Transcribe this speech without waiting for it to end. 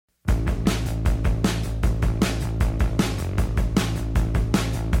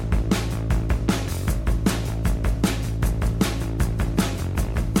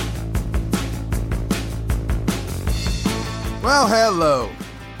Well, hello.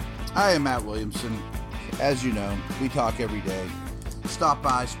 I am Matt Williamson. As you know, we talk every day. Stop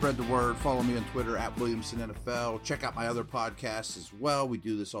by, spread the word, follow me on Twitter at Williamson NFL. Check out my other podcasts as well. We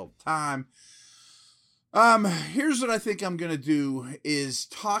do this all the time. Here's what I think I'm going to do is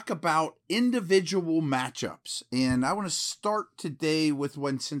talk about individual matchups. And I want to start today with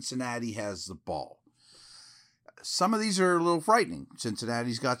when Cincinnati has the ball. Some of these are a little frightening.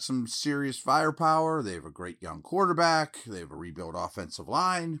 Cincinnati's got some serious firepower. They have a great young quarterback. They have a rebuilt offensive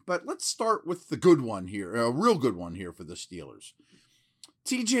line. But let's start with the good one here, a real good one here for the Steelers.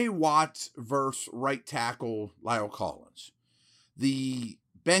 TJ Watt versus right tackle Lyle Collins. The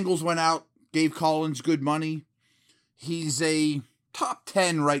Bengals went out, gave Collins good money. He's a top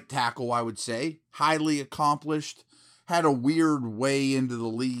 10 right tackle, I would say. Highly accomplished. Had a weird way into the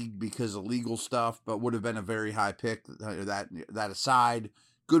league because of legal stuff, but would have been a very high pick. That aside,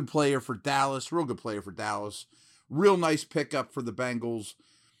 good player for Dallas, real good player for Dallas. Real nice pickup for the Bengals.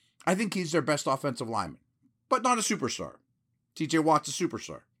 I think he's their best offensive lineman, but not a superstar. TJ Watt's a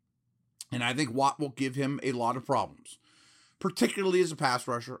superstar. And I think Watt will give him a lot of problems, particularly as a pass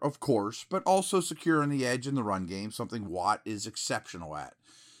rusher, of course, but also securing the edge in the run game, something Watt is exceptional at.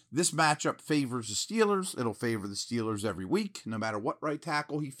 This matchup favors the Steelers. It'll favor the Steelers every week, no matter what right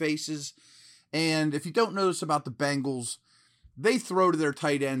tackle he faces. And if you don't notice about the Bengals, they throw to their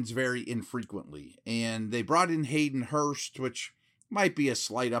tight ends very infrequently. And they brought in Hayden Hurst, which might be a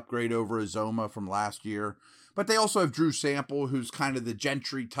slight upgrade over Azoma from last year. But they also have Drew Sample, who's kind of the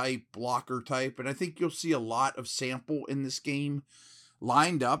Gentry type, blocker type. And I think you'll see a lot of Sample in this game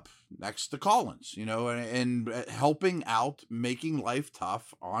lined up next to Collins, and helping out, making life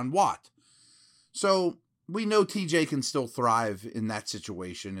tough on Watt. So we know TJ can still thrive in that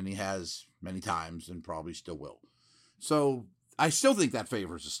situation, and he has many times and probably still will. So I still think that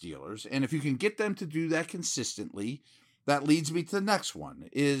favors the Steelers. And if you can get them to do that consistently, that leads me to the next one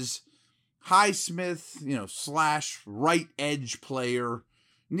is Highsmith, slash right edge player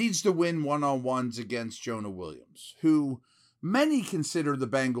needs to win one-on-ones against Jonah Williams, who many consider the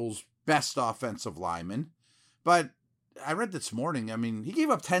Bengals' best offensive lineman, but I read this morning, he gave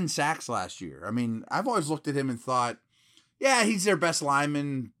up 10 sacks last year. I've always looked at him and thought, yeah, he's their best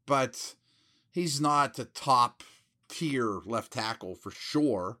lineman, but he's not a top tier left tackle for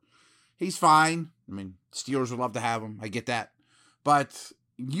sure. He's fine. Steelers would love to have him. I get that. But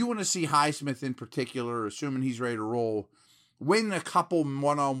you want to see Highsmith in particular, assuming he's ready to roll, win a couple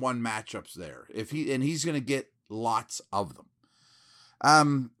one-on-one matchups there. He's going to get lots of them.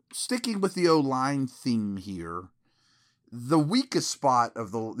 Sticking with the O-line theme here, the weakest spot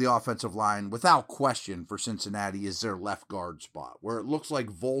of the offensive line, without question, for Cincinnati is their left guard spot, where it looks like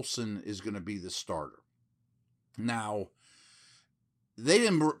Volson is going to be the starter. Now, they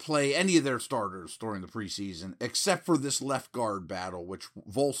didn't play any of their starters during the preseason, except for this left guard battle, which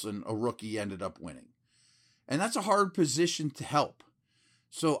Volson, a rookie, ended up winning. And that's a hard position to help.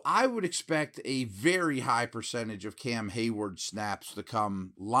 So I would expect a very high percentage of Cam Hayward snaps to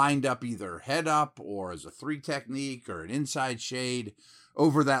come lined up either head up or as a 3 technique or an inside shade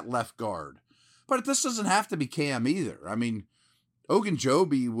over that left guard. But this doesn't have to be Cam either.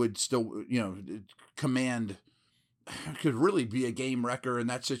 Ogunjobi would still, could really be a game wrecker in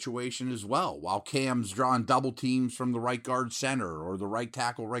that situation as well, while Cam's drawing double teams from the right guard center or the right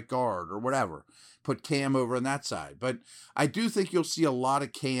tackle right guard or whatever. Put Cam over on that side. But I do think you'll see a lot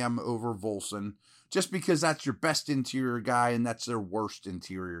of Cam over Volson, just because that's your best interior guy and that's their worst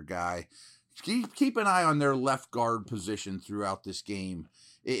interior guy. Keep an eye on their left guard position throughout this game.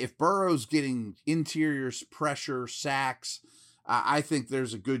 If Burrow's getting interior pressure, sacks, I think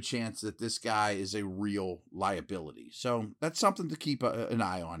there's a good chance that this guy is a real liability. So that's something to keep an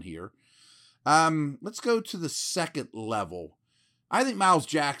eye on here. Let's go to the second level. I think Miles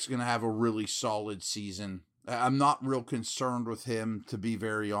Jack's going to have a really solid season. I'm not real concerned with him, to be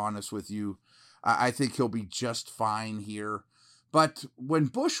very honest with you. I think he'll be just fine here. But when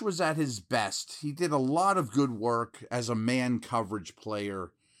Bush was at his best, he did a lot of good work as a man coverage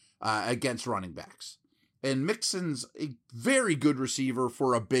player against running backs. And Mixon's a very good receiver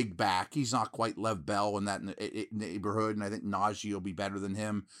for a big back. He's not quite Lev Bell in that neighborhood, and I think Najee will be better than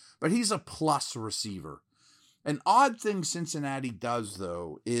him. But he's a plus receiver. An odd thing Cincinnati does,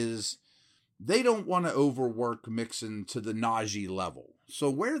 though, is they don't want to overwork Mixon to the Najee level. So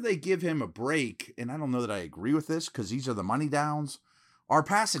where they give him a break, and I don't know that I agree with this because these are the money downs, are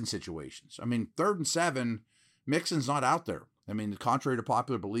passing situations. 3rd and 7, Mixon's not out there. Contrary to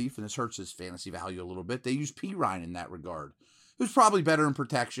popular belief, and this hurts his fantasy value a little bit, they use Pirine in that regard, who's probably better in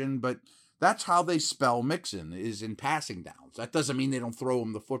protection, but that's how they spell Mixon, is in passing downs. That doesn't mean they don't throw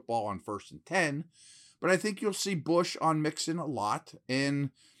him the football on 1st and 10, But I think you'll see Bush on Mixon a lot. And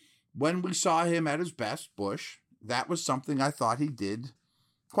when we saw him at his best, Bush, that was something I thought he did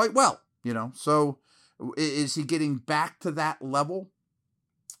quite well, So is he getting back to that level?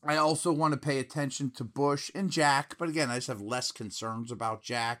 I also want to pay attention to Bush and Jack, but again, I just have less concerns about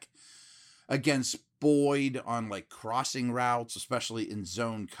Jack against Boyd on like crossing routes, especially in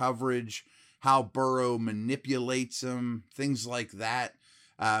zone coverage, how Burrow manipulates him, things like that.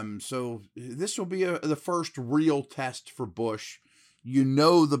 So this will be the first real test for Bush.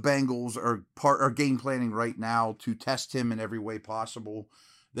 The Bengals are game planning right now to test him in every way possible.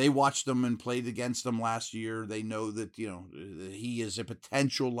 They watched him and played against him last year. They know that, he is a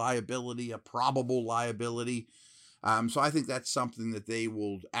potential liability, a probable liability. So I think that's something that they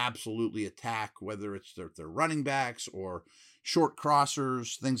will absolutely attack, whether it's their running backs or short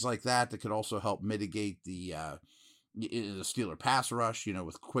crossers, things like that could also help mitigate the Steeler pass rush,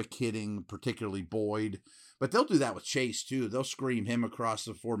 with quick hitting, particularly Boyd. But they'll do that with Chase, too. They'll scream him across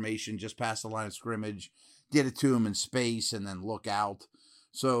the formation just past the line of scrimmage, get it to him in space, and then look out.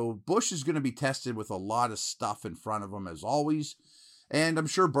 So Bush is going to be tested with a lot of stuff in front of him, as always. And I'm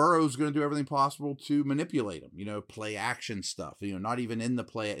sure Burrow's going to do everything possible to manipulate him, play action stuff, not even in the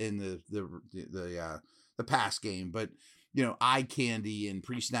play, in the pass game, but, eye candy and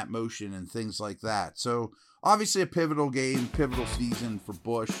pre-snap motion and things like that. So obviously a pivotal game, pivotal season for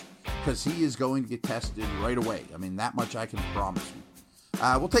Bush, because he is going to get tested right away. I mean, that much I can promise you.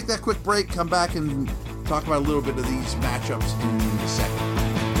 We'll take that quick break, come back and talk about a little bit of these matchups in a second.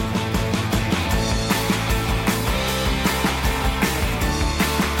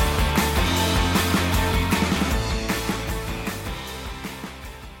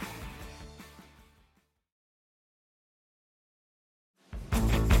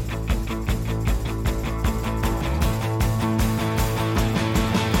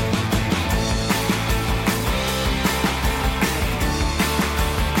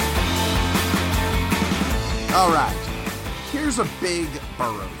 All right, here's a big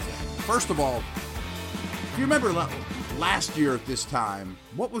Burrow thing. First of all, if you remember last year at this time,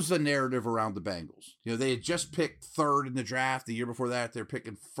 what was the narrative around the Bengals? They had just picked third in the draft. The year before that, they're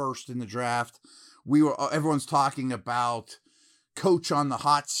picking first in the draft. Everyone's talking about coach on the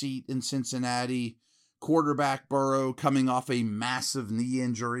hot seat in Cincinnati, quarterback Burrow coming off a massive knee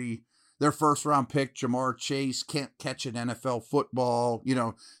injury. Their first round pick, Jamar Chase, can't catch an NFL football.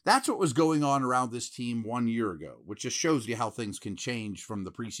 That's what was going on around this team 1 year ago, which just shows you how things can change from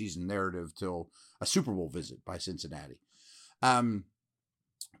the preseason narrative till a Super Bowl visit by Cincinnati.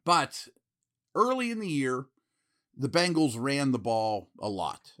 But early in the year, the Bengals ran the ball a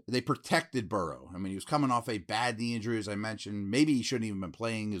lot. They protected Burrow. I mean, he was coming off a bad knee injury, as I mentioned. Maybe he shouldn't even been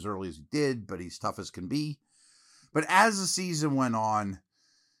playing as early as he did, but he's tough as can be. But as the season went on,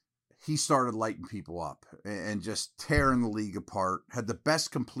 he started lighting people up and just tearing the league apart. Had the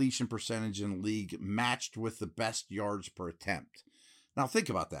best completion percentage in the league, matched with the best yards per attempt. Now think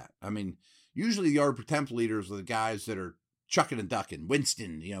about that. I mean, usually the yard per attempt leaders are the guys that are chucking and ducking.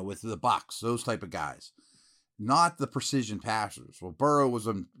 Winston, with the Bucks, those type of guys. Not the precision passers. Well, Burrow was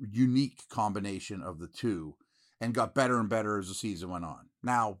a unique combination of the two and got better and better as the season went on.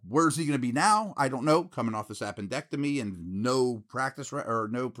 Now, where's he going to be now? I don't know. Coming off this appendectomy and no practice or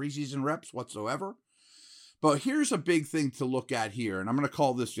no preseason reps whatsoever. But here's a big thing to look at here, and I'm going to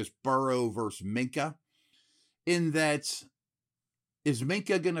call this just Burrow versus Minka. In that, is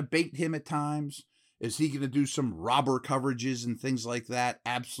Minka going to bait him at times? Is he going to do some robber coverages and things like that?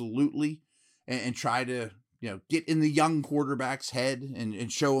 Absolutely. And try to get in the young quarterback's head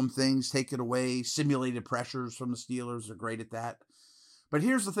and show him things, take it away. Simulated pressures from the Steelers are great at that. But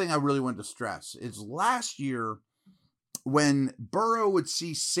here's the thing I really want to stress. Is last year when Burrow would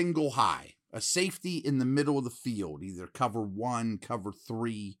see single high, a safety in the middle of the field, either cover 1, cover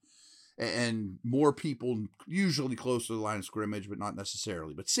 3, and more people usually close to the line of scrimmage, but not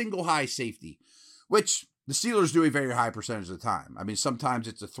necessarily. But single high safety, which the Steelers do a very high percentage of the time. I mean, sometimes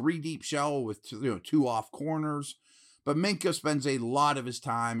it's a 3 deep shell with 2 off corners. But Minka spends a lot of his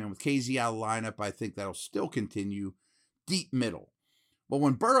time, and with KZ out of the lineup, I think that'll still continue, deep middle. But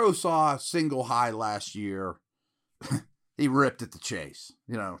when Burrow saw single high last year, he ripped at the chase.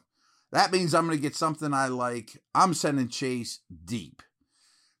 That means I'm going to get something I like. I'm sending Chase deep.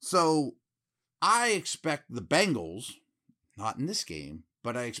 So I expect the Bengals, not in this game,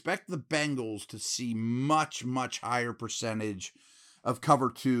 but I expect the Bengals to see much, much higher percentage of cover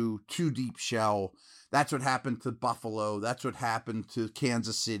 2 deep shell. That's what happened to Buffalo. That's what happened to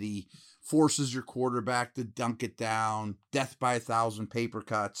Kansas City. Forces your quarterback to dunk it down. Death by 1,000 paper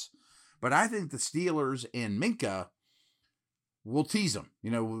cuts. But I think the Steelers and Minka will tease them.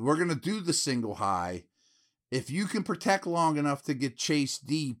 We're going to do the single high, if you can protect long enough to get Chase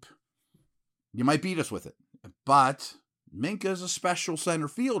deep, you might beat us with it. But Minka's a special center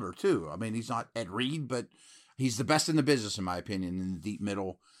fielder too. I mean, he's not Ed Reed, but he's the best in the business, in my opinion, in the deep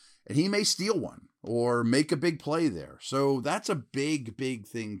middle. And he may steal one or make a big play there. So that's a big, big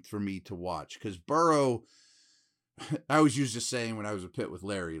thing for me to watch. Because Burrow, I always used to saying when I was a Pit with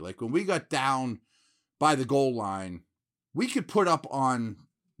Larry, like when we got down by the goal line, we could put up on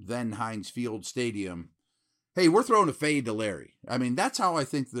then Heinz Field Stadium, hey, we're throwing a fade to Larry. I mean, that's how I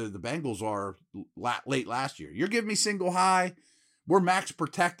think the Bengals are late last year. You're giving me single high, we're max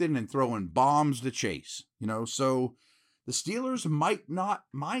protecting and throwing bombs to Chase. So the Steelers might not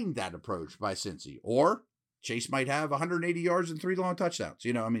mind that approach by Cincy. Or Chase might have 180 yards and 3 long touchdowns.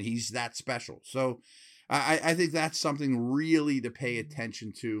 I mean, he's that special. So I think that's something really to pay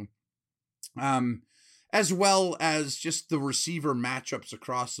attention to. As well as just the receiver matchups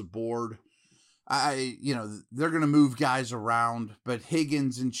across the board. They're going to move guys around, but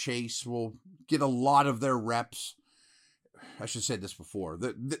Higgins and Chase will get a lot of their reps. I should say this before.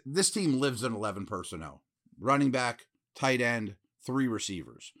 This team lives in 11 personnel. Running back, tight end, 3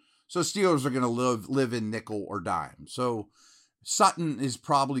 receivers. So Steelers are going to live in nickel or dime. So Sutton is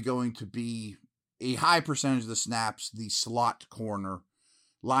probably going to be a high percentage of the snaps, the slot corner,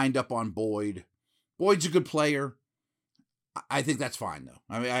 lined up on Boyd. Boyd's a good player. I think that's fine, though.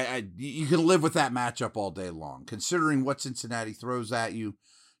 I mean, you can live with that matchup all day long. Considering what Cincinnati throws at you,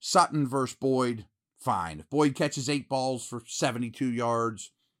 Sutton versus Boyd, fine. If Boyd catches 8 balls for 72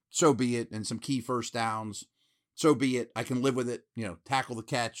 yards, so be it, and some key first downs, so be it. I can live with it. Tackle the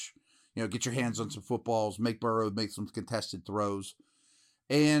catch, get your hands on some footballs, make Burrow make some contested throws.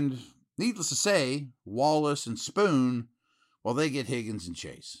 And needless to say, Wallace and Spoon, well, they get Higgins and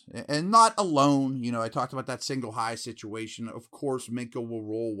Chase. And not alone. I talked about that single high situation. Of course, Minka will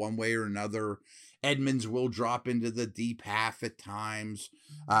roll one way or another. Edmonds will drop into the deep half at times.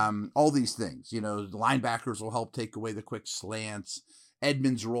 All these things. The linebackers will help take away the quick slants.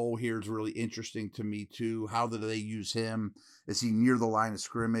 Edmonds' role here is really interesting to me, too. How do they use him? Is he near the line of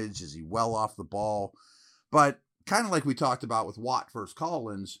scrimmage? Is he well off the ball? But kind of like we talked about with Watt versus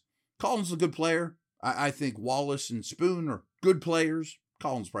Collins, Collins is a good player. I think Wallace and Spoon are good players.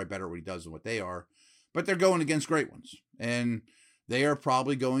 Collins is probably better at what he does than what they are. But they're going against great ones. And they are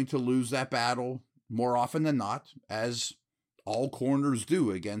probably going to lose that battle more often than not, as all corners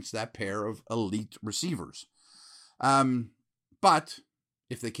do against that pair of elite receivers. But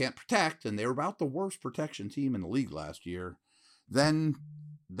if they can't protect, and they were about the worst protection team in the league last year, then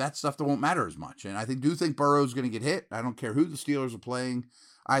that stuff that won't matter as much. And I do think Burrow's going to get hit. I don't care who the Steelers are playing.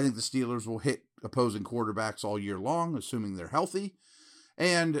 I think the Steelers will hit opposing quarterbacks all year long, assuming they're healthy.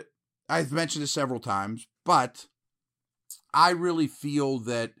 And I've mentioned this several times, but I really feel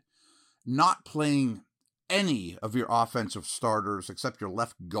that not playing any of your offensive starters except your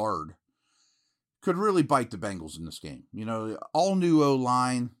left guard could really bite the Bengals in this game. All new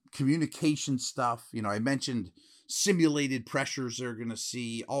O-line, communication stuff. I mentioned simulated pressures they're going to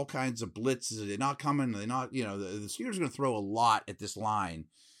see, all kinds of blitzes. They're not coming. They're not, the Steelers are going to throw a lot at this line.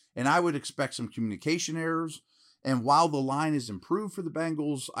 And I would expect some communication errors. And while the line is improved for the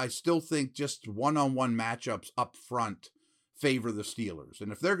Bengals, I still think just one-on-one matchups up front favor the Steelers.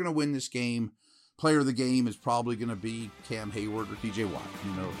 And if they're going to win this game, player of the game is probably going to be Cam Hayward or TJ Watt.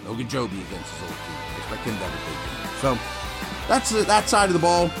 Ogunjobi against his old team. Expect him to have a big game. So that's that side of the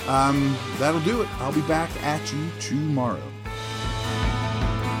ball. That'll do it. I'll be back at you tomorrow.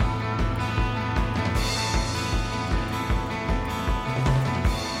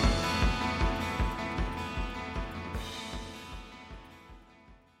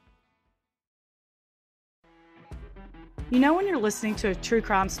 When you're listening to a true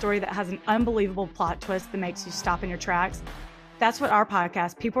crime story that has an unbelievable plot twist that makes you stop in your tracks? That's what our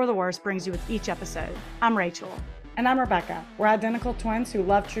podcast, People Are the Worst, brings you with each episode. I'm Rachel. And I'm Rebecca. We're identical twins who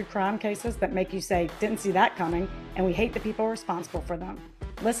love true crime cases that make you say, didn't see that coming, and we hate the people responsible for them.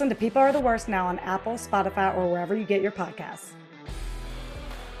 Listen to People Are the Worst now on Apple, Spotify, or wherever you get your podcasts.